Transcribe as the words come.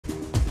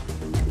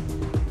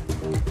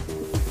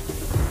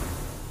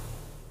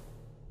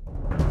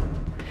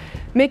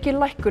Mikil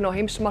lækkun á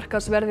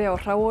heimsmarkaðsverði á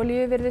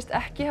hráolíu virðist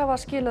ekki hafa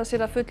skilað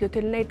sér að fullu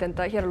til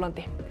neytenda hér á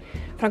landi.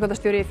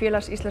 Framkvæmdastjóri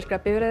Félags íslenskra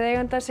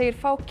bifreiðaeigenda segir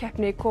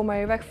fákeppni koma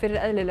í veg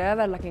fyrir eðlilega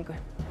verðlagningu.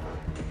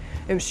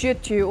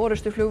 70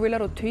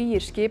 orrustuflugvélar og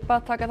tugir skipa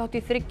taka þátt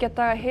í 3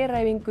 daga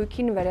heræfingu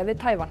Kínverja við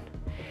Taívan.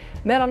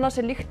 Meðal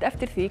annars líkt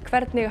eftir því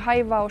hvernig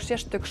hæfa á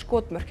sérstök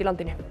skotmörk í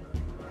landinu.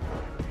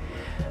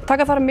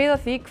 Taka þarf mið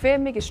af því hve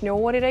mikið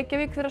snjóar í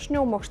Reykjavík þegar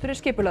snjómokstur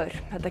skipulagður.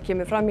 Þetta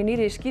kemur fram í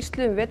nýrri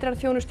skýrslu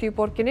vetrarþjónustu í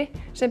borginni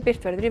sem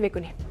birt verður í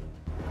vikunni.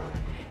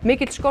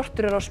 Mikill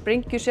skortur á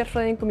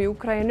sprengjusérfræðingum í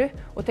Úkraínu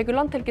og tekur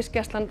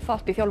Landhelgisgæslan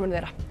þátt í þjálfun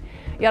þeirra.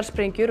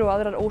 Jarðsprengjur og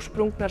aðrar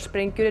ósprungnar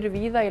sprengjur eru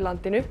víða í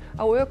landinu,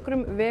 á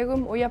ökrum,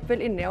 vegum og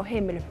jafnvel inni á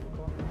heimilum.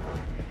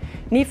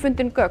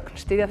 Nýfundin gögn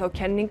styðja þá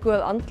kenningu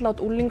að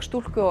andlát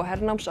unglingsstúlku á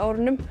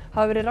hernámsárunum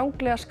hafi verið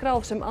ranglega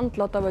skráð sem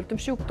andlát af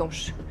völdum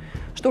sjúkdóms.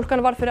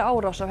 Stúlkan var fyrir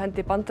árás af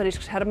hendi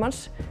bandarísks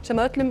hermanns sem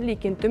að öllum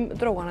líkindum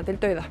dró hana til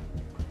dauða.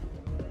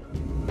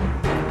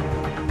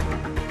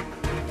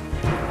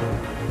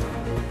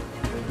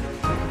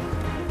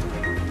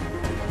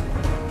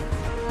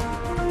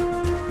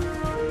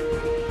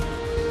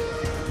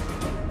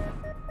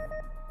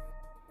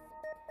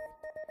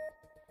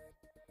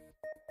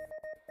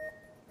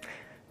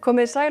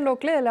 Komið sæl og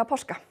gleðilega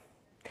páska.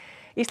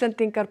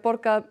 Íslendingar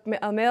borga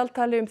að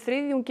meðaltali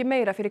 3/3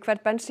 meira fyrir hvern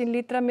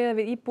bensínlítra miðað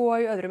við íbúa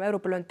í öðrum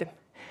Evrópulöndum.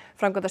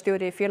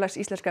 Framkvæmdastjóri Félags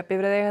íslenskra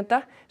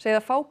bifreiðaeigenda segir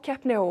að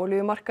fákeppni á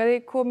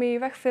olíumarkaði komi í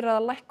veg fyrir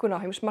að lækkun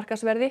á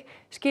heimsmarkaðsverði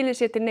skili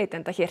sér til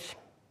neytenda hér.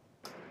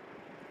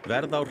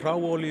 Verð á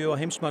hráolíu á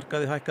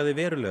heimsmarkaði hækkaði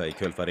verulega í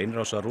kjölfar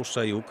innrásar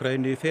Rússa í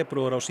Úkraínu í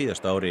febrúar á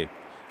síðasta ári.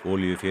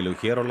 Olíufélög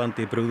hér á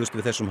landi brugðust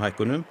við þessum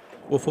hækkunum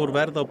og fór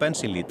verð á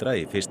bensínlítra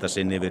í fyrsta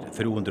sinn yfir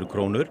 300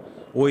 krónur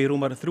og í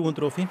rúmar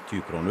 350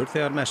 krónur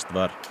þegar mest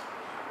var.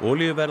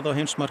 Olíuverð á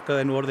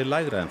heimsmarkaði er nú orðið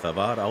lægra en það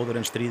var áður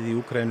en stríðið í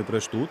Úkraínu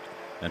braust út,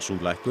 en sú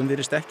lækkun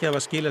virðist ekki hafa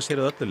skilað sér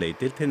að öllu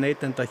leyti til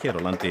neytenda hér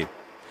á landi.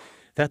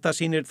 Þetta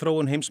sýnir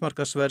þróun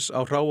heimsmarkaðsverðs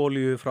á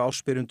hráolíu frá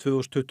ársbyrjun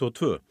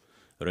 2022.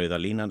 Rauða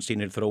línan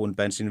sýnir þróun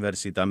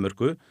bensínverðs í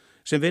Danmörku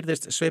sem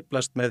virðist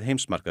sveiflast með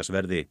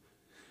heimsmarkaðsverði.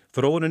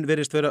 Þróunin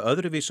virðist vera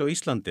öðruvís á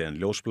Íslandi en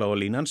ljósbláa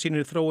línan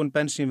sýnir þróun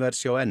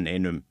bensínverðs hjá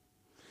N1.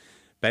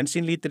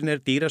 Bensínlítrin er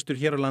dýrastur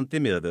hér á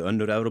landi miðað við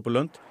önnur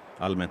Evrópulönd.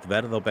 Almennt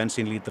verð á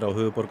bensínlítra á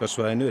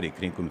höfuðborgarsvæðinu er í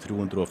kringum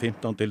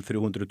 315 til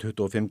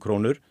 325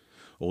 krónur,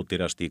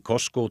 ódýrast í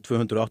Costco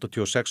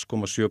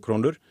 286,7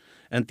 krónur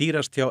en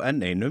dýrast hjá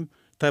N1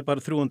 tæpar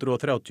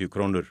 330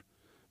 krónur.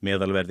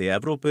 Meðalverð í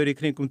Evrópu er í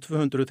kringum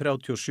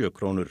 237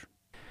 krónur.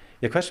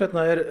 Hvers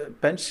vegna er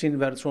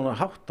bensínverð svona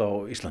hátt á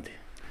Íslandi?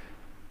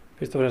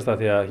 Fyrst og fremst að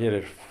því að hér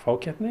er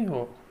fákeppni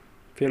og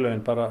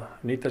félögin bara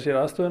nýta sér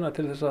aðstöðuna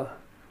til þess að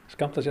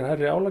skammta sér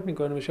hærri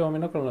álagningu en við sjáum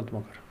í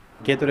nágrannalöndum okkar.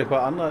 Getur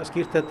eitthvað annað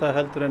skýrt þetta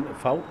heldur en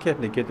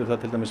fákeppni? Getur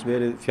það til dæmis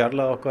verið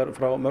fjarlægð okkar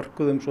frá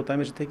mörkuðum svo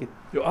dæmis tekið?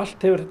 Jú,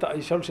 allt hefur þetta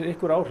í sjálf sér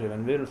ykkur áhrif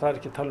en við erum það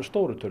ekki að tala um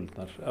stóru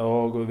tölurnar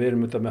og við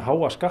erum auðvitað með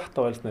háa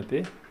skatta á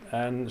eldsneyti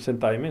en sem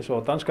dæmi eins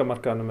og á danska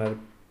markaðnum er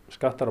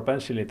skattar á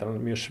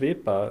bensínlítran mjög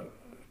svipaðar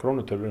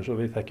krónutölur eins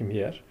og við þekkjum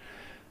hér.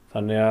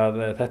 Þannig að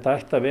þetta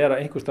ætti að vera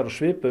einhvers staðar á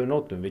svipuðum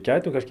nótum. Við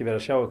gætum kannski verið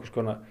að sjá einhvers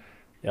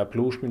konar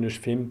plus minus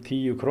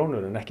 5-10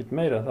 krónur en ekkert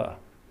meira en það.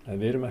 En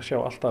við erum að sjá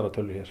allt aðra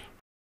tölur hér.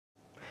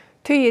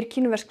 Tugir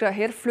kínverskra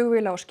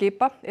herflugvéla og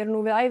skipa eru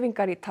nú við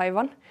æfingar í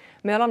Taívan,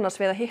 meðal annars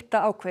við að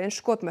hitta ákveðin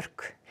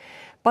skotmörk.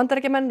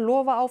 Bandaríkjamenn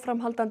lofa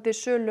áframhaldandi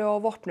sölu á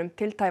vopnum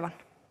til Taívan.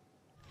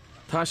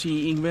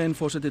 Tashi Ing-wen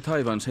forseti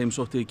Taívans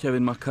heimsótti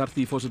Kevin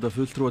McCarthy forseta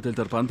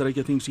fulltrúadeildar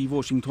Bandaríkjaþings í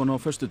Washington á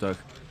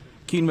föstudag.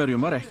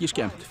 Kínverjum var ekki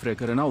skemmt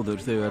frekar en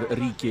áður þegar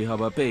ríki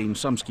hafa bein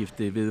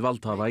samskipti við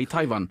valdhafa í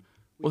Taívan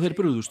og þeir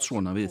brugðust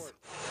svona við.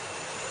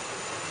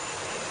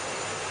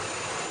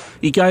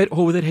 Í gær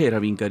hófu þeir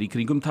heræfingar í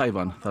kringum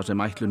Taívan þar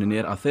sem ætlunin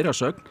er að þeirra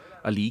sögn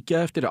að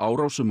líkja eftir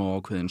árásum á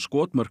ákveðin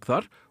skotmörk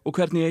þar og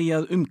hvernig eigi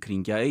að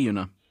umkringja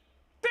eyjuna.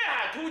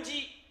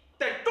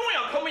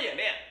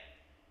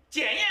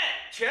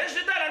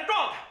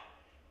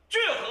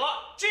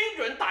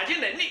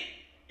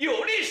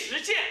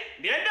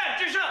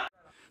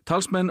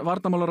 Talsmenn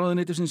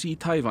varnarmálaráðuneytisins í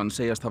Taívan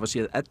segjast hafa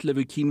séð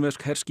 11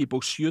 kínversk herskip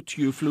og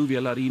 70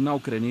 flugvélar í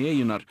nágrenni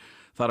eyjunnar.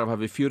 Þar af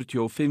hafi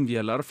 45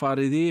 vélar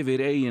farið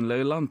yfir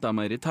eiginlegu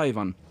landamæri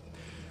Taívan.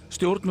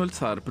 Stjórnvöld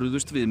þar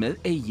brugðust við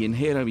með eigin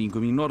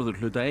heræfingum í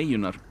norðurhluta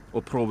eyjunnar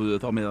og prófuðu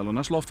þá meðal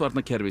annars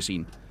loftvarnakerfi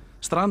sín.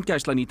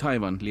 Strandgæslan í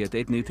Taívan lét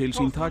einnig til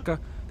sín taka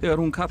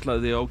þegar hún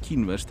kallaði á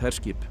kínverskt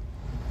herskip.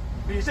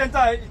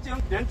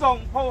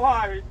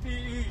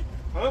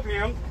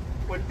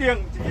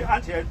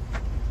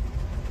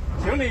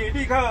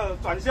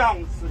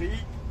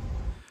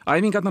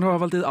 Æfingarnar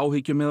hafa valdið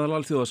áhyggjum meðal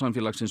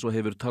alþjóðasamfélagsins og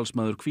hefur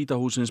talsmaður Hvíta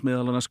hússins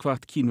meðal annars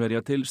hvatt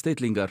Kínverja til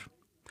stillingar.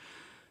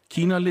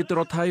 Kína lítur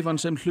á Taívan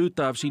sem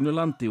hluta af sínu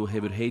landi og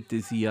hefur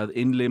heitið því að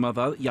innlima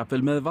það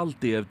jafnvel með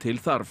valdi ef til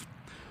þarf.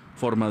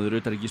 Formaður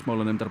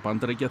utanríkismálanefndar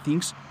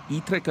Bandaríkjaþings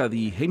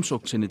ítrekkaði í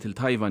heimsókn sinni til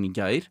Taívan í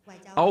gær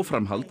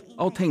áframhald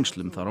á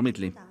tengslum þar á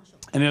milli.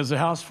 And as the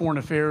House Foreign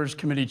Affairs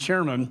Committee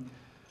Chairman,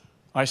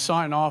 I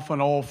sign off on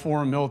all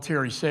foreign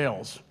military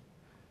sales,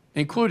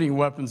 including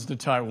weapons to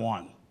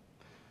Taiwan.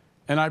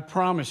 And I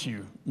promise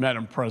you,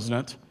 Madam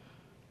President,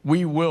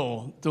 we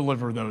will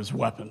deliver those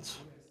weapons.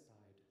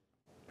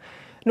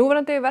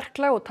 Núverandi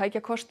verklag og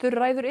tækjakostur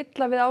ræður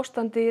illa við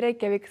ástandið í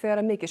Reykjavík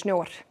þegar mikið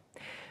snjóar.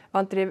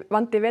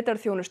 Vandi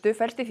vetrarþjónustu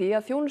felst í því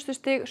að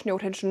þjónustustig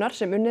snjóhreinsunar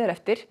sem unnið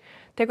eftir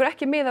tekur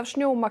ekki mið af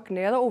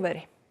snjómagni eða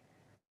óveðri.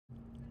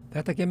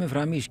 Þetta kemur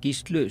fram í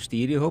skýrslu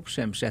stýrihóps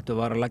sem settu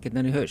var á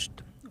laggirnar í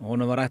haust.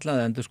 Honum var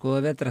ætlað að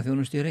endurskoða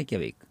vetrarþjónustu í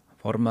Reykjavík.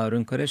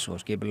 Formaður umhverfis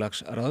og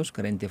skipulagsráðs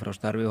greindi frá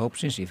starfi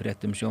hópsins í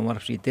fréttum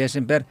sjónvarps í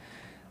desember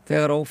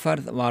þegar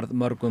ófærð varð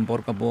mörgum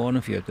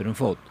borgarbúanum fjötur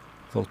fót.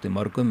 Þótti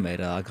mörgum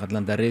meira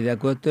aðkallandi að ryðja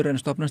götur en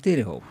stofna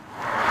stýrihóp.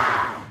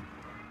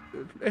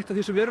 Eitt af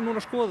því sem við erum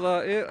núna að skoða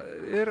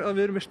er að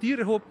við erum með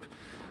stýrihóp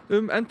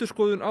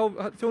endurskoðun á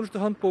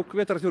þjónustuhandbók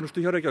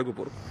vetrarþjónustu hjá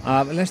Reykjavíkurborg.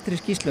 Af lestri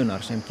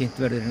skýrslunar sem kynnt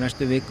verður í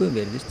næstu viku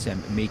virðist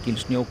sem mikil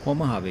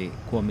snjókoma hafi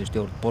komið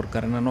stjórn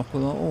borgarinnar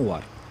nokkuð á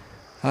óvart.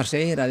 Þar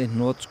segir að í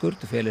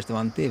hnotskurn felist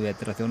vandi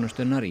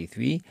vetrarþjónustunnar í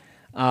því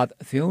að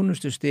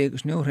þjónustustig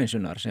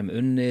snjóhreinsunar sem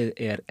unnið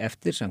er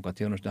eftir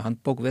samkvæmt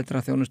þjónustuhandbók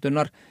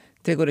vetrarþjónustunnar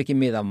tekur ekki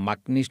mið af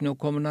magni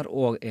snjókomunar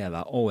og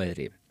eða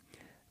óveðri.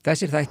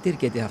 Þessir þættir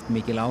geti haft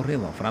mikil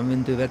áhrif á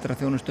framvindu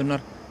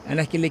vetrarþjónustunnar en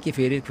ekki liggi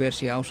fyrir hver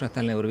sé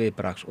ásættanlegur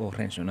viðbragðs- og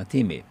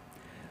hreinsunartími.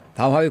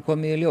 Þá hafi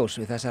komið í ljós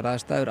við þessar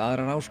aðstæður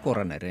aðrar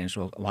áskoranir eins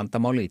og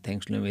vandamáli í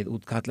tengslum við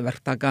útkall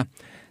verktaka,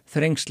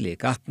 þrengsli,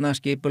 gatna,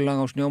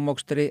 skipulag á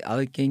snjómokstri,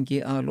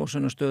 aðgengi að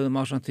losunarstöðum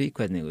ásamt því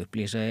hvernig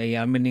upplýsa í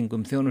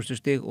almenningum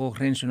þjónustustig og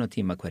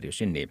hreinsunartíma hverju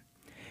sinni.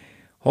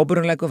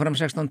 Hópurinn leggur fram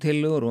 16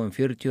 tillögur og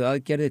 40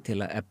 aðgerðir til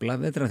að efla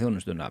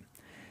vetrarþjónustuna.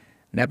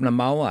 Nefna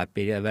má að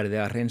byrjað verði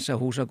að hreinsa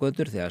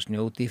húsagötur þegar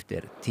snjódýpt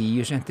er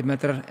 10 cm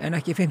en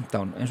ekki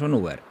 15 eins og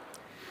nú er.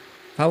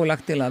 Þá er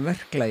lagt til að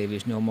verklagi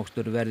við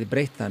snjómokstur verði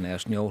breytt þannig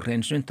að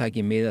snjóhreinsun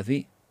taki mið af því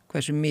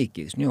hversu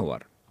mikið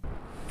snjóar.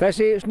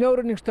 Þessi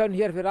snjórunningstönn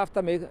hér fyrir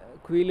aftan mig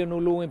hvílir nú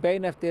lúin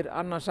bein eftir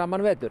annan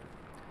saman vetur.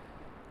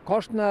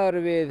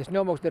 Kostnaður við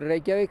snjómokstur í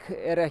Reykjavík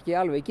er ekki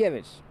alveg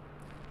gefins.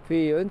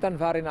 Því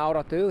undanfarin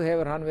áratug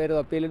hefur hann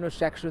verið á bilinu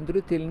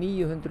 600 til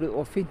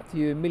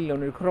 950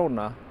 milljónir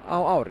króna á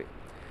ári.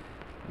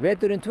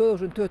 Veturinn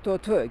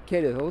 2022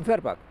 keyrði þó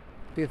þverbak,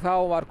 því þá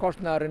var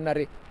kostnaðurinn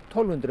nærri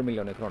 1200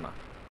 milljónir króna.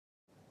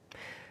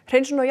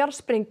 Hreinsun á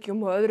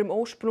jarðsprengjum og öðrum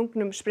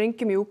ósprungnum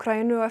sprengjum í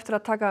Úkraínu á eftir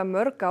að taka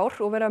mörg ár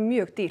og vera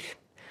mjög dýr.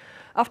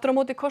 Aftur á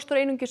móti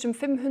kostar einungis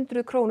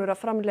 500 krónur að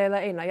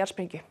framleiða eina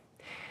jarðsprengju.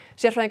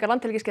 Sérfræðingar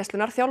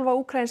Landhelgisgæslunnar þjálfa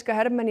úkraínska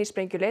hermenn í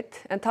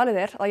sprengjuleit en talið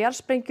er að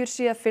jarðsprengjur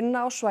sé að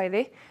finna á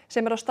svæði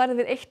sem er á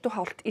stærð við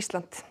 1,5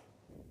 Ísland.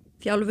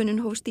 Þjálfunin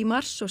hófst í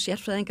mars og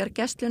sérfræðingar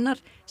Gæslunnar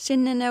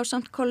sinninni á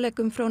samt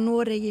kollegum frá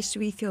Noregi,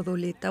 Svíþjóð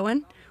og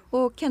Litáen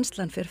og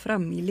kennslan fer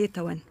fram í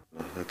Litáen.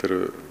 Þetta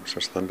eru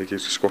það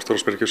mikið skortur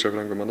á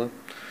sprengjusérfræðingum manna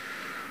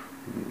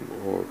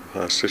og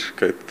það er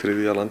sirka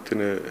 1/3 af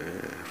landinu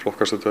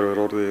flokkast þetta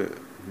verið orðið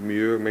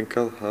mjög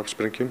mengað af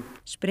sprengjum.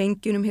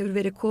 Sprengjunum hefur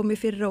verið komið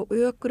fyrir á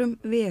ökrum,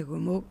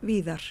 vegum og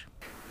víðar.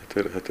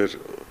 Þetta er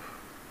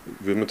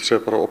við myndum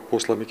segja bara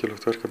ofboðslega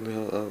mikilvægt verkefni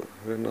að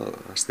reyna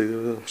að styðja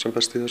við sem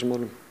best í þessum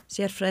málum.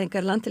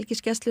 Sérfræðingar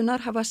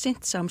Landhelgisgæslunnar hafa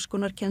sinnt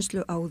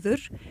samskonarkennslu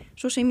áður,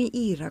 svo sem í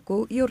Írak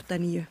og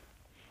Jórdaníu.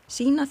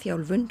 Sína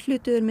þjálfun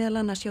hlutuður meðal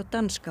annars hjá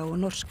danska og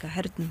norska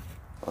hernum.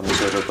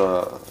 Annars er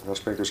þetta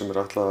sprengjur sem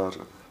er ætlaðar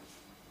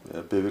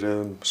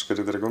bifreiðum,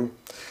 skriðdrekum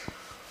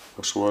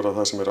og svo er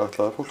það sem er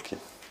ætlaðar fólki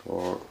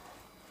og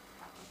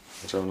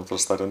það séum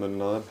náttúrulega stærri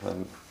muninn að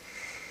þeim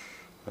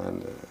en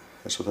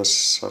eins og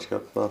þessar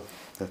hérna,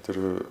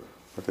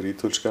 þetta er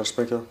ítölsk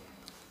jarðsprengja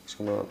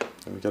sem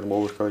við gerum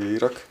óvirka í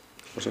Írak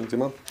á sínum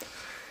tíma.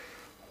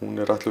 Hún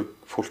er ætluð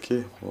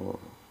fólki og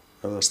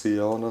ef það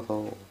stígi á hana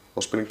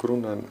þá springur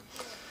hún en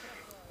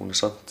hún er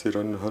samt í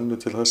rauninu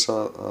hönnuð til þess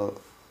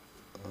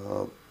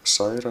að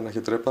særa en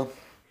ekki drepa.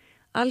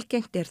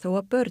 Algengt er þó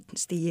að börn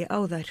stígi á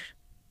þær.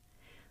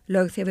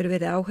 Lögð hefur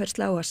verið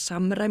áhersla á að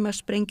samræma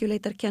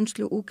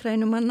sprengjuleitarkennslu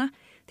Úkraínumanna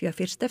því að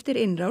fyrst eftir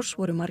innrás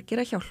voru margir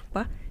að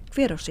hjálpa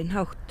hver á sinn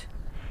hátt.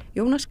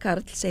 Jónas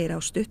Karl segir á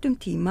stuttum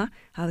tíma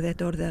hafði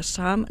þetta orðið að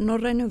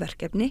samnorrænu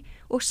verkefni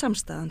og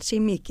samstæðan sé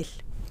mikil.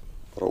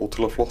 Bara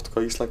ótrúlega flott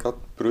hvað Ísland gat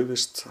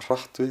brugðist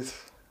hratt við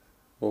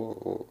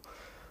og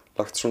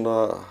lagt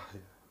svona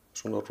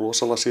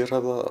rosalega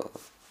sérhæfða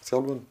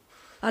þjálfun.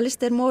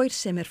 Alistair Moir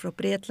sem er frá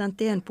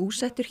Bretlandi en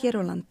búsettur hér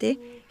á landi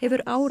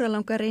hefur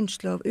áralanga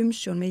reynslu af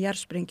umsjón með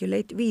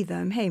jarðsprengjuleit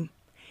víða heim.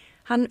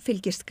 Hann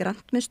fylgist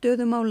grannt með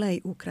stöðumála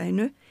í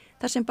Úkraínu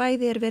þar sem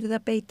bæði er verið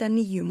að beita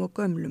nýjum og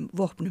gömlum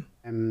vopnum.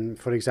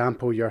 For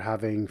example, you're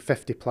having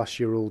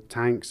 50-plus-year-old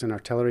tanks and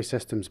artillery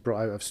systems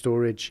brought out of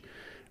storage,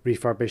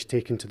 refurbished,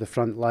 taken to the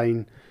front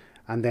line,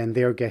 and then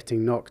they're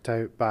getting knocked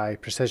out by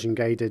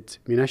precision-guided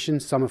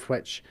munitions, some of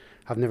which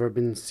have never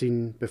been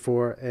seen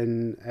before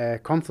in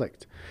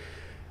conflict.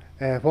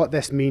 What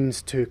this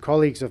means to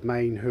colleagues of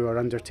mine who are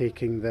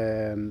undertaking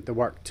the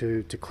work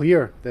to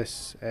clear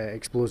this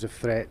explosive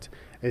threat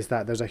is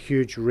that there's a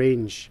huge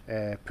range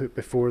put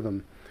before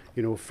them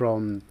you know,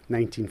 from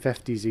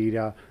 1950s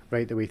era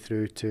right the way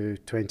through to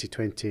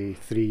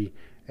 2023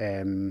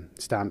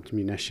 stamped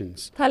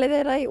munitions. Talið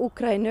er að í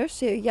Úkraínu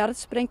séu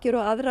jarðsprengjur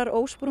og aðrar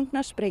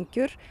ósprungnar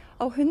sprengjur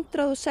á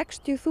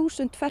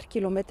 160.000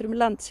 ferkílómetrum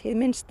lands hið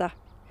minnsta.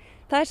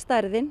 Það er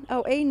stærðin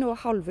á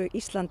 1,5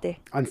 Íslandi.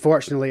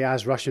 Unfortunately,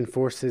 as Russian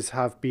forces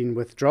have been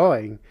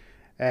withdrawing,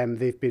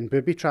 they've been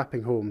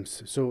booby-trapping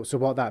homes. So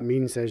what that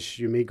means is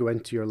you may go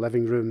into your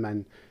living room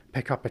and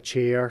pick up a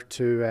chair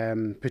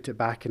to put it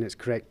back in its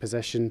correct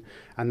position,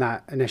 and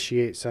that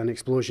initiates an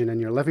explosion in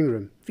your living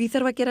room. Því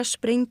þarf að gera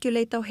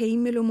sprengjuleit á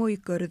heimilum og í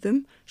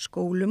görðum,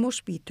 skólum og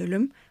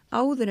spítulum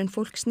áður en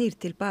fólk snýr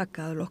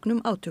tilbaka að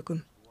loknum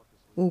átökum.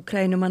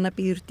 Úkraínumanna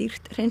býður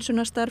dýrt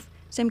hreinsunarstarf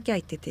sem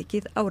gæti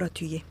tekið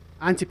áratugi.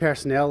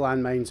 Anti-personnel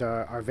landmines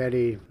are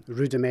very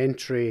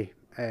rudimentary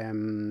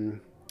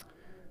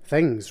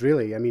things,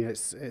 really. I mean,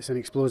 it's an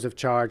explosive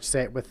charge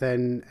set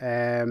within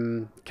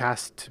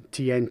cast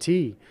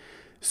TNT.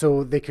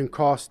 So they can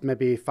cost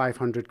maybe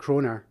 500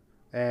 kroner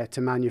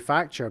to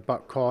manufacture,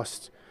 but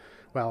cost,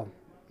 well,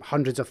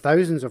 hundreds of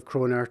thousands of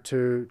kroner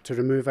to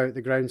remove out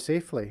the ground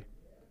safely.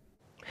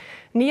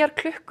 Nýjar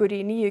klukkur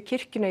í nýju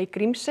kirkjuna í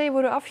Grímsey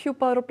voru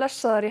afhjúpaðar og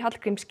blessaðar í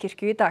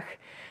Hallgrímskirkju í dag.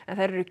 En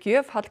þær eru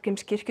gjöf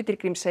Hallgrímskirkju til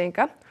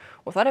Grímseyinga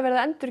og þar er verið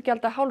að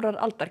endurgjalda hálfrar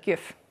aldar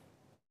gjöf.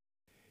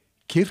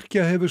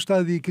 Kirkja hefur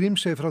staðið í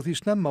Grímsey frá því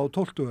snemma á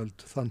 12.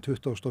 öld. Þann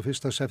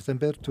 21.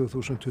 september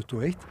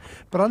 2021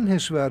 brann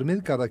hins vegar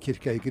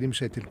miðgarðakirkja í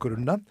Grímsey til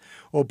grunna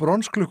og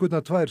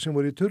bronsklukkurnar tvær sem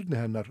voru í turni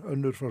hennar,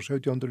 önnur frá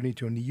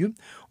 1799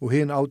 og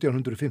hin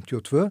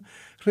 1852,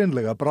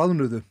 hreinlega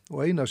bráðnuðu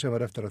og eina sem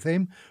var eftir af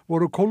þeim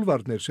voru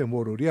kólfarnir sem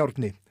voru úr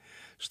járni.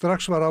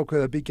 Strax var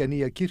ákveðið að byggja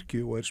nýja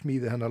kirkju og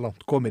smíði hennar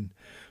langt komin.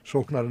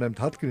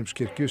 Sóknarnefnd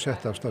Hallgrímskirkju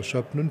setti af stað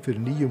söfnun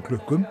fyrir 9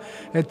 klukkum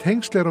en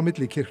tengsl er á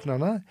milli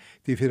kirknanna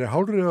því fyrir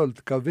hálfri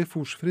öld gaf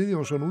Vigfús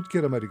Friðjónsson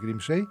útgerðarmaður í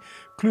Grímsey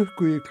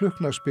klukku í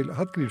klukknaspil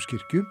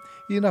Hallgrímskirkju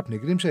í nafni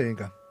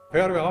Grímseyinga.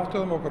 Þegar við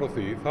áttuðum okkur á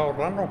því þá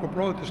rann okkur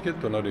blóðið til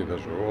skyldunar í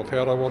þessu og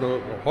þegar það voru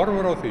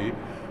horfur á því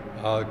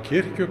að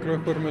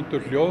kirkjuklukkur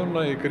myndu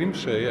hljóðna í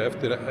Grímsey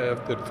eftir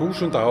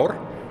 1000 ár.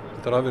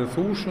 Þetta hafi verið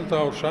 1000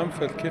 ár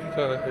samfelld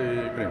kirkja í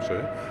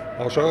Grímsey.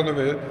 Þá sögðum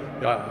við,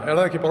 já, er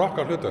það ekki bara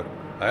okkar hlutur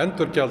að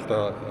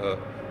endurgjalda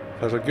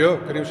þessa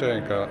gjöf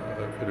Grímseyinga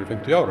fyrir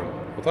 50 árum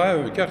og það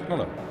hefum við gert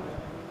núna.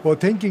 Og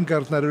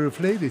tengingarnar eru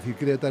fleiri því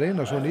Grétar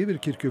Einarsson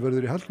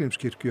yfirkirkjuvörður í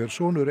Hallgrímskirkju er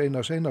sonur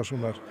Einars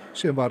Einarssonar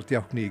sem var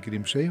djákni í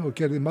Grímsey og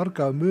gerði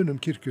marga af munum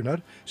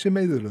kirkjunar sem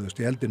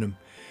eyðilögðust í eldinum.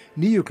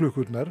 9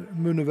 klukkurnar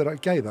munu vera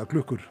gæða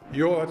klukkur.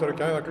 Jú, þetta eru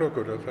gæða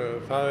klukkur.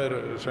 Það er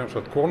sem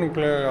sagt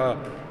konunglega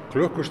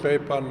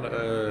klukkusteipan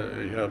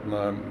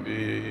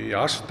í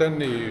Asten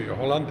í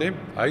Hollandi,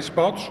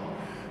 Icebouts,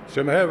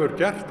 sem hefur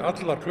gert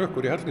allar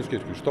klukkur í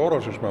Hallgrímskirkju,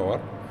 stórar sem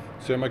smáar,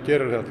 sem að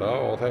gerir þetta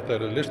og þetta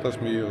er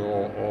listasmíð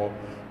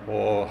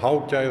og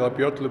hágæða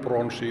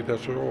bjöllubrons í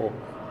þessu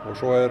og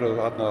svo eru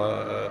þarna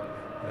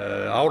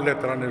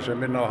áletranir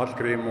sem minna á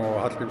Hallgrím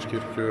og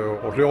Hallgrímskirkju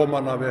og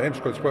hljómanna við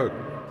Heimskautsbaug.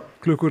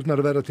 Klukkurnar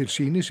vera til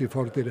sýnis í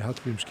fordyri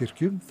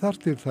Hallgrímskirkju þar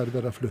til þær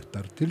vera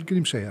fluttar til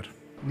Grímseyjar.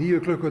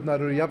 9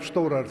 klukkurnar eru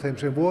jafnstórar þeim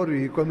sem voru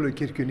í gömlu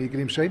kirkjunni í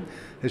Grímsey.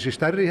 Þessi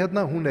stærri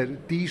hérna, hún er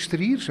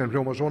D3 sem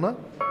hljóma svona.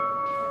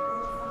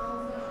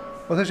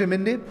 Og þessi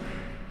minni,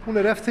 hún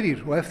er F3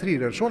 og F3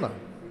 er svona.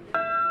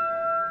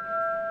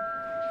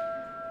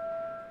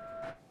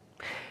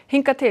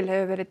 Hingað til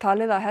hefur verið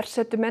talið að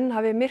hersetumenn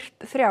hafi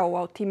myrt 3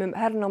 á tímum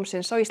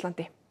hernámsins á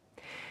Íslandi.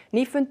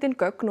 Nýfundin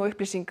gögn og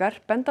upplýsingar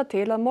benda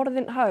til að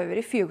morðin hafi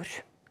verið 4.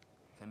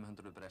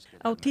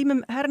 Á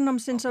tímum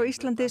hernámsins á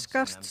Íslandi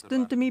skarst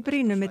stundum í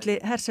brýnu milli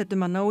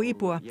hersetumanna og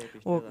íbúa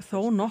og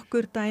þó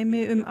nokkur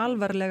dæmi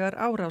alvarlegar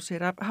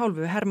árásir af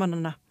hálfu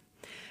hermannanna.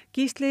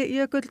 Gísli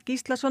Jökull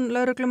Gíslason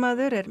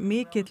lögreglumaður er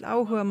mikill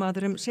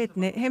áhugamaður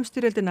seinni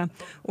heimsstyrjöldina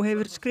og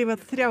hefur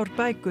skrifað 3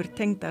 bækur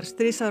tengdar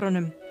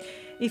stríðsárunum.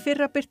 Í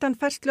fyrra birti hann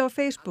færslu á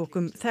Facebook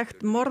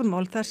þekkt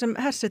morðmál þar sem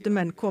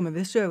hersetumenn komu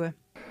við sögu.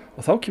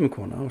 Og þá kemur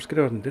kona og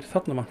skrifar undir,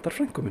 þarna vantar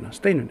frænku mína,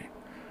 Steinunni.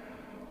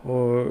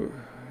 Og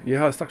ég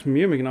hafði strax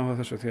mjög mikið áhuga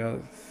þessu því að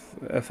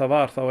ef það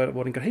var, þá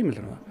voru engar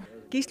heimildir um það.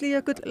 Gísli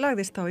Jökull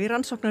lagðist þá í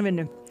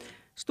rannsóknarvinnu.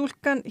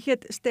 Stúlkan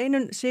hét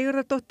Steinunn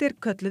Sigurðardóttir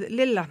kölluð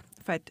Lilla,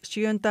 fædd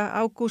 7.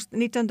 ágúst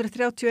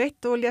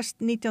 1931 og lést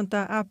 19.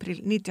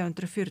 apríl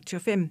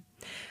 1945.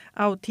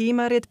 Á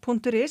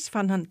tímarit.is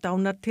fann hann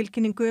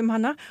dánartilkynningu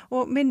hana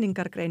og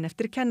minningargrein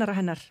eftir kennara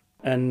hennar.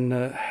 En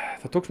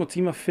það tók smá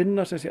tíma að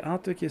finna þessi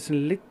atvikið sem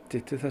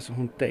leiddi til þess að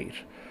hún deyr.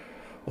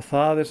 Og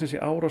það er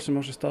þessi árás sem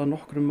á sér stað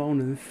nokkrum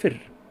mánuðum fyrr.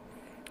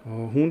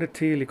 Og hún er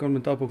til í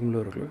gömlum dagbókum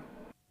lögreglu.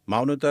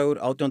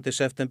 Mánudagur 18.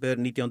 september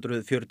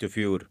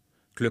 1944.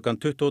 Klukkan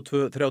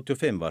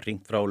 22:35 var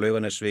hringt frá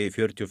Laugarnesvegi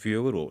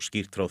 44 og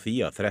skýrt frá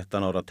því að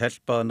 13 ára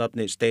telpa að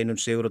nafni Steinunn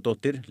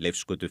Sigurðardóttir,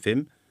 Leifsgötu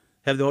 5,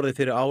 hefði orðið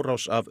fyrir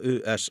árás af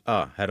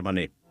USA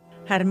hermanni.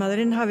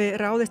 Hermaðurinn hafi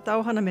ráðist á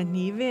hana með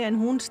hnífi en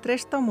hún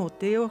streist á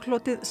móti og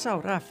hlotið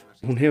sár af.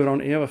 Hún hefur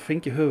án efa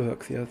fengið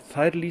höfuðhögg því að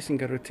þær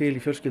lýsingar eru til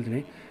í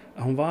fjölskyldunni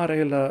að hún var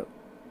eiginlega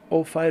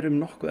ófær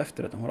nokkuð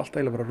eftir þetta. Hún var alltaf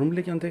eiginlega bara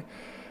rúmliggjandi,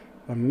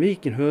 var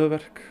mikinn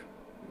höfuðverk,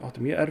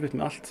 átti mjög erfitt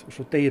með allt og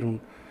svo deyr hún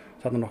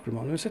þarna nokkrum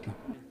mánuðum seinna.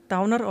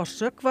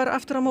 Dánarorsök var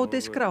aftur á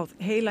móti skráð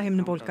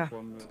heilahimnubólga.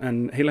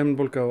 En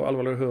heilahimnubólga og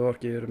alvarlegur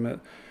höfuðverki eru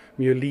með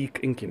mjög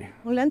lík einkenni.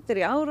 Hún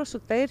lendir í árás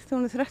og deyr þegar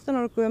hún er 13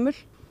 ára gömul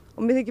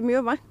og mér þykir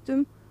mjög vænt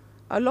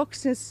að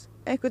loksins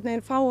einhvern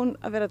veginn fá hún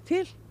að vera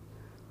til.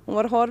 Hún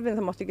var horfin,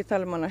 það mátti ekki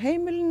tala hana á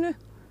heimilinu,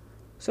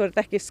 svo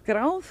þetta ekki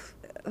skráð,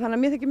 þannig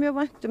að mér þykir mjög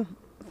vænt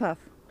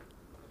það.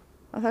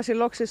 Að það sé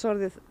loksins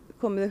orðið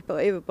komið upp á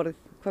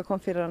yfirborðið hvað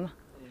kom fyrir hana.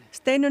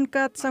 Steinunn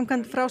gat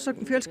samkvæmt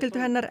frásögn fjölskyldu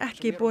hennar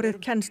ekki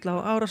borið kennsl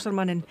á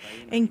árásarmanninn.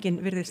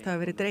 Enginn virðist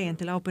hafa verið dreginn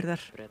til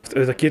ábyrgðar.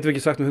 Þetta getum við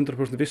ekki sagt með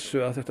 100%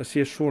 vissu að þetta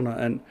sé svona,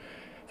 en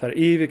það er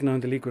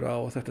yfirgnæfandi líkur á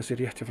að þetta sé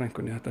rétt hjá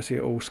frænkunni, þetta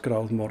sé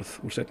óskráð morð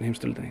úr seinni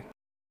heimsstyrjöldinni.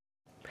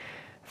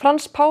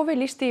 Frans páfi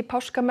lýsti í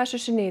páskamessu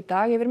sinni í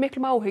dag yfir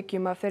miklum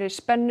áhyggjum af þeirri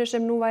spennu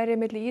sem nú væri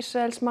milli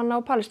Ísraelsmanna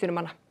og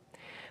Palestínumanna.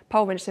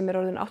 Páfinn sem er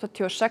orðinn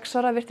 86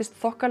 ára virtist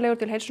þokkalegur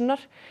til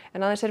heilsunnar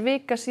en aðeins er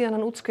vika síðan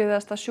hann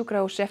útskrifaðist að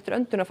sjúkrahúsi eftir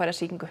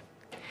öndunarfærasýkingu.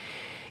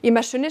 Í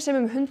messunni sem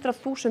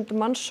 100.000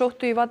 manns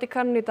sóttu í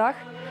Vatíkaninu í dag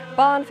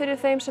bað hann fyrir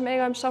þeim sem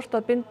eiga sárt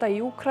að binda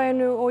í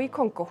Úkraínu og í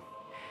Kongó.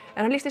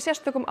 En hann lýsti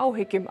sérstökum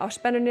áhyggjum af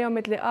spennunni á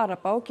milli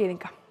araba og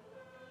gyðinga.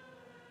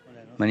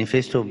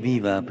 Manifesto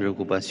viva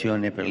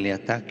preoccupazione per gli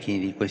attacchi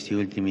di questi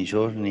ultimi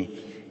giorni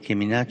che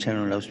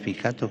minacciano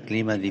l'auspicato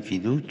clima di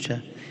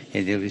fiducia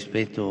e di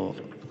rispetto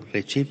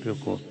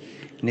reciproco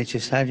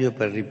necessario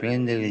per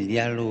riprendere il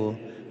dialogo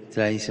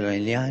tra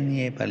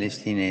israeliani e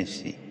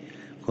palestinesi,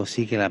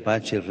 così che la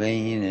pace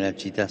regni nella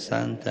città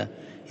santa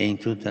e in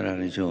tutta la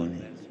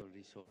regione.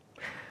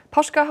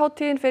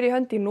 Páskaháttíðin fer í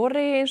hönd í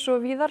Noregi eins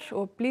og víðar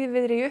og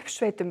blíðviðri í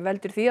uppsveitum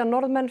veldur því að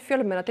norðmenn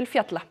fjölmenna til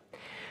fjalla.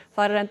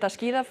 Það er enda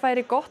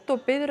skíðafæri gott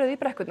og biðröð í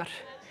brekkurnar.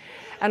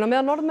 En á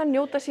meðan norðmenn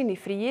njóta sín í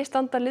fríi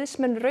standa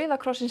liðsmenn Rauða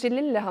krossins í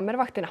Lillehammer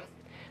vaktina.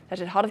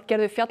 Þessir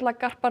harðgerðu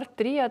fjallagarpar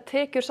drýja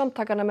tekjur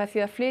samtakana með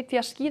því að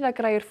flytja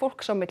skíðagræjur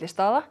fólks á milli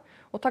staða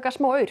og taka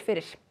smá aur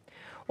fyrir.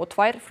 Og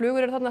 2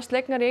 flugur eru þarna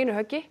slegnar í einu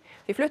höggi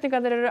því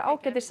flutningarnir eru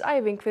ágætis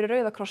æfing fyrir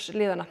Rauða kross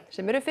liðana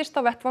sem eru fyrst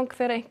á vettvang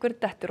þegar einhver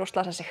dettur og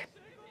slasa sig.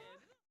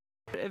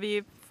 Vi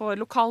får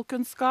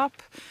lokalkunnskap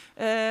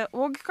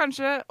og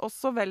kanskje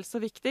også vel så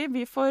viktig,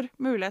 vi får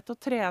mulighet til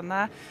å trene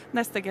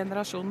neste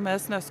generasjon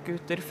med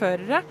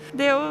snøskuterførere.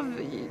 Det å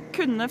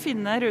kunne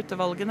finne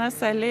rutevalgene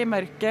selv i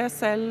mørket,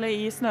 selv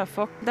i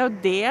snøfokk, det er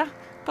jo det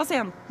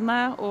pasientene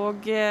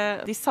og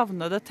de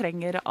savnede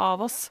trenger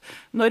av oss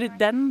når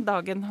den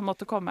dagen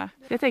måtte komme.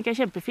 Det tenker jeg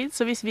er kjempefint,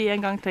 så hvis vi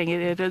en gang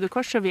trenger Røde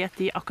Kors, så vet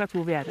de akkurat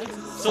hvor vi er.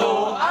 Så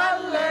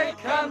alle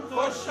kan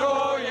forstå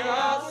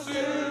jeg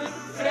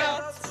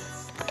surfrett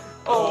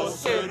og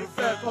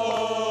surfe på.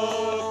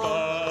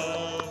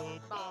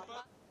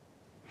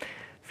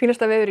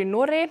 Fínasta veður í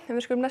Noregi, en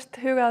við skulum næst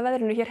huga að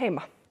veðrinu hér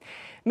heima.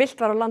 Milt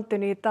var á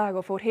landinu í dag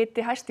og fór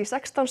hiti hæst í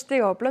 16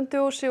 stig á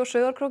Blönduósi og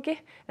Sauðárkróki,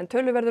 en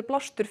töluverður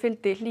blástur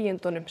fylgdi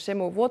hlýindunum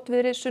sem og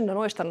votviðri sunnan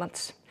og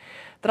austanlands.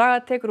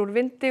 Draga tekur úr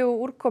vindi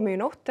og úrkomi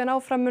í nótt en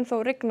áfram mun þó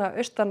rigna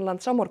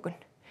austanlands á morgun.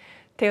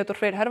 Theodór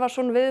Freyr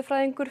Hervarsson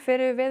veðurfræðingur fer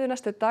yfir veður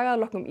næstu daga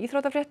að loknum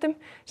íþróttafréttum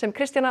sem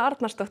Kristjana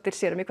Arnarsdóttir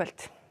sér í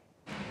kvöld.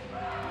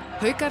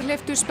 Haukar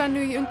hleyptu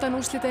spennu í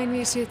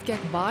undanúrslitaeinvígi sitt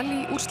gegn Val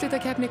í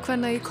úrslitakeppni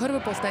kvenna í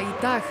körfubolta í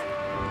dag.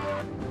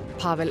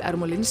 Pavel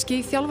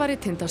Ermolinski, þjálfari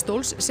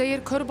Tindastóls,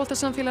 segir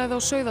körfuboltasamfélagið á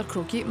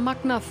Sauðárkróki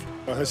magnað.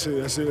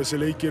 Þessi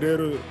leikir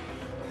eru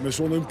með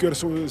svona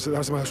umgjörð,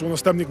 þar sem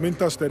svona stemning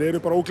myndast, þeir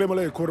eru bara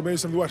ógleymanlegir hvor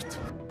megin sem þú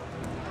ert.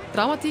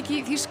 Dramatík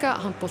í þýska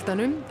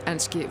handboltanum,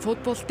 enski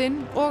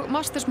fótboltinn og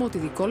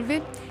mastersmótið í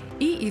golfi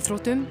í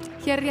íþróttum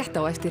hér rétt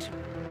á eftir.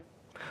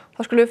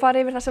 Þá skulum við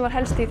fara yfir það sem var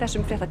helst í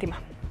þessum fréttatíma.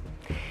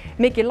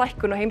 Mikil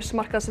lækkun á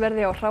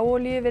heimsmarkaðsverði á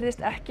hráolíu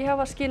virðist ekki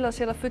hafa skilað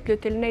sér að fullu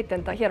til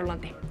neytenda hér á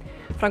landi.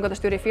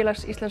 Framkvæmdastjóri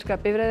Félags íslenskra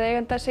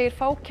bifreiðaeigenda segir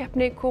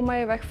fákeppni koma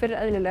í veg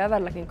fyrir eðlilega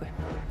verðlagningu.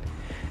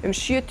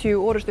 70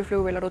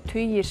 orrustuflugvélar og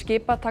tugir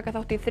skipa taka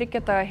þátt í 3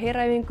 daga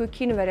heræfingu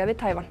Kínverja við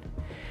Taívan.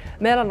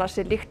 Meðal annars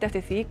er líkt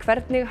eftir því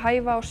hvernig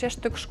hæfa á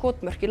sérstök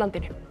skotmörk í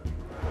landinu.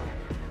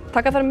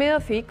 Taka þarf mið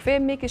af því hve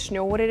mikið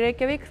snjóar í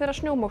Reykjavík þegar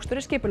snjómokstur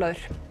er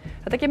skipulagður.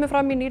 Þetta kemur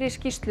fram í nýrri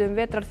skýrslu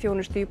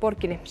vetrarþjónustu í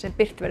borginni sem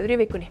birt verður í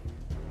vikunni.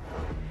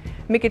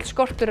 Mikill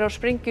skortur er á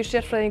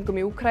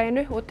sprengjusérfræðingum í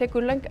Úkraínu og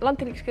tekur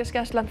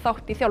Landhelgisgæslan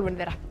þátt í þjálfun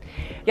þeirra.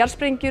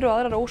 Jarðsprengjur og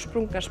aðrar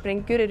ósprungnar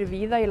sprengjur eru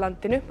víða í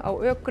landinu, á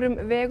ökrum,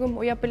 vegum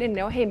og jafnvel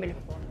inni á heimilum.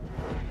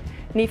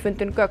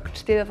 Nýfundin gögn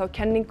styðja þá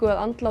kenningu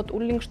að andlát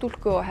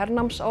unglingsstúlku á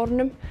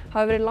hernámsárunum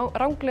hafi verið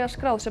ranglega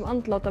skráð sem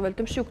andlát af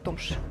völdum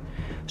sjúkdóms.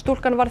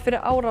 Stúlkan varð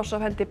fyrir árás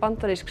af hendi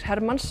bandarísks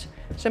hermanns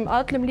sem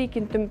að öllum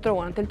líkindum dró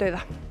hana til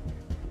dauða.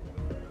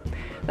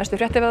 Næstu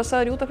fréttir verða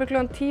sagðar í útvarpi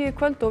klukkan 10 í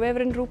kvöld og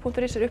vefurinn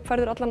rúv.is er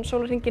uppfærður allan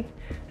sólarhringinn.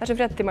 Þessum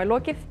fréttatíma er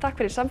lokið. Takk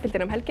fyrir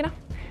samfylgdina helgina.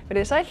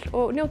 Verið sæl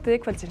og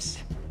njótið kvöldsins.